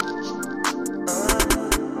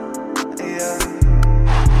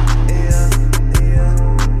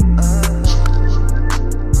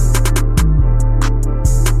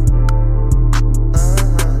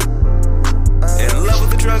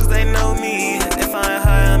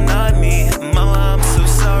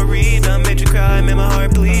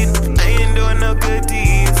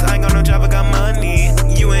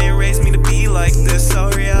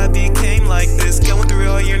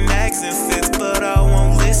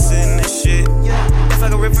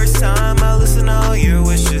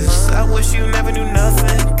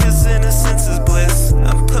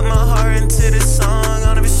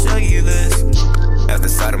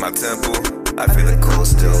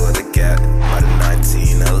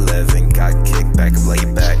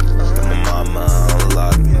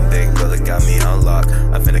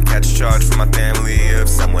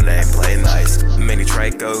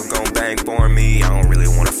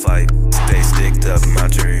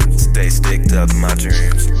fucked up in my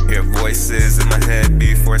dreams. Hear voices in my head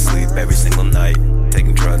before sleep every single night.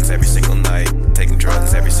 Taking drugs every single night. Taking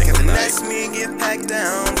drugs every single night. That's me get packed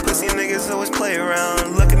down. Pussy niggas always play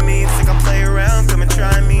around. Look at me, think I play around. Come and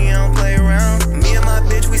try me, I don't